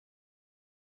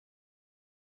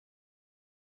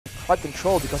hard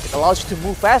control because it allows you to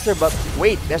move faster, but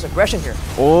wait, there's aggression here.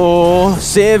 Oh,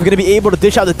 Civ gonna be able to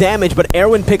dish out the damage, but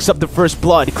Erwin picks up the first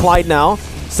blood. Clyde now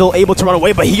still able to run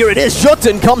away, but here it is.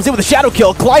 Jotun comes in with a shadow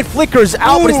kill. Clyde flickers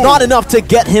out, but it's not enough to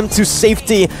get him to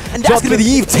safety. And that's gonna be the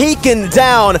Eve taken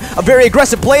down. A very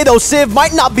aggressive play though. Civ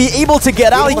might not be able to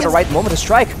get out. The right moment to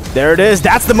strike. There it is.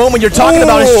 That's the moment you're talking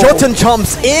about as Jotun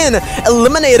jumps in,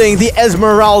 eliminating the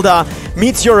Esmeralda.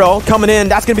 Meteoro coming in.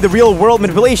 That's going to be the real world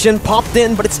manipulation. Popped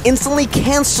in, but it's instantly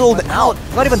cancelled out.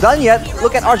 Not even done yet.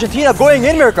 Look at Argentina going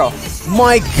in, Mirko.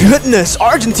 My goodness.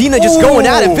 Argentina just going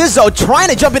at it. Viso trying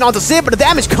to jump in onto Civ, but the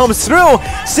damage comes through.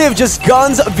 Civ just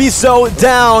guns Viso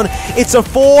down. It's a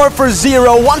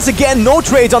 4-for-0. Once again, no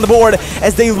trades on the board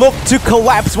as they look to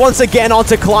collapse once again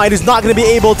onto Clyde, who's not going to be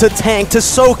able to tank, to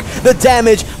soak the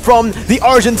damage from the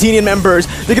Argentinian members.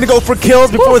 They're going to go for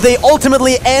kills before they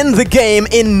ultimately end the game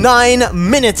in 9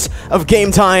 minutes of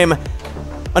game time.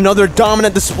 Another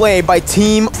dominant display by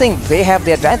Team. I think they have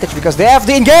the advantage because they have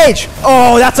the engage.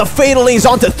 Oh, that's a fatal links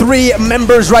onto 3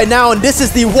 members right now, and this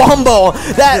is the wombo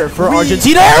that for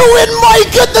Argentina. Erwin, my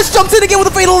goodness, jumps in again with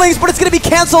a fatal links, but it's going to be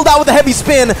cancelled out with a heavy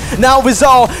spin. Now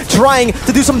Vizal trying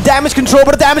to do some damage control,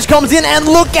 but the damage comes in, and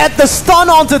look at the stun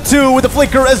onto 2 with the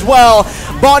flicker as well.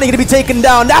 Bonnie going to be taken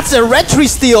down. That's a retry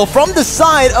steal from the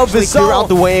side of Vizal. Clear out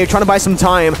the way, trying to buy some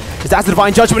time. That's the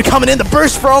Divine Judgment coming in. The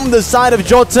burst from the side of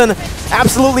Jotun.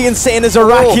 Absolutely insane as a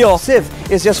rack heal.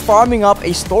 Civ is just farming up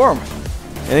a storm.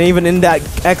 And even in that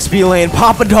XP lane,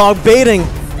 Papa Dog baiting.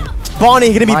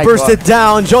 Bonnie gonna be bursted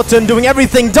down. Jotun doing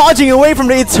everything, dodging away from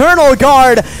the Eternal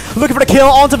Guard. Looking for the kill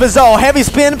onto Vizal. Heavy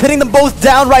spin, pinning them both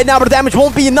down right now, but the damage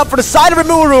won't be enough for the side of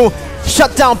Rimuru.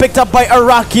 Shutdown picked up by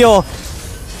Arakil.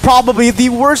 Probably the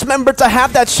worst member to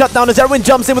have that shutdown as Erwin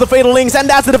jumps in with the fatal links, and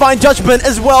that's the Divine Judgment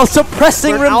as well,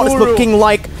 suppressing Rimuru. It's looking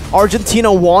like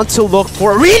Argentina want to look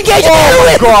for a re-engage. Oh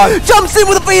my god! Jumps in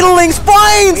with the fatal links,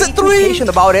 finds 3. Patient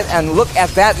about it, and look at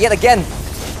that yet again.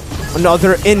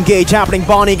 Another engage happening.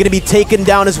 Bonnie going to be taken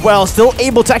down as well. Still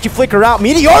able to actually flicker out.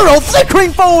 Meteoro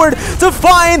flickering forward to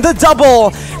find the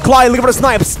double. Clyde looking for the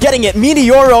snipes, getting it.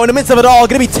 Meteoro in the midst of it all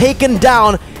going to be taken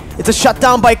down. It's a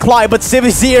shutdown by Clyde, but Civ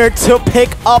is here to pick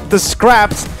up the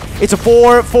scraps. It's a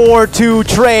 4-4-2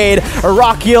 trade.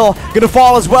 Arakil going to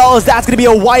fall as well, as that's going to be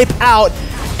a wipe out.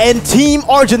 And Team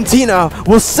Argentina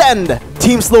will send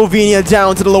Team Slovenia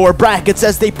down to the lower brackets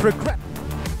as they progress.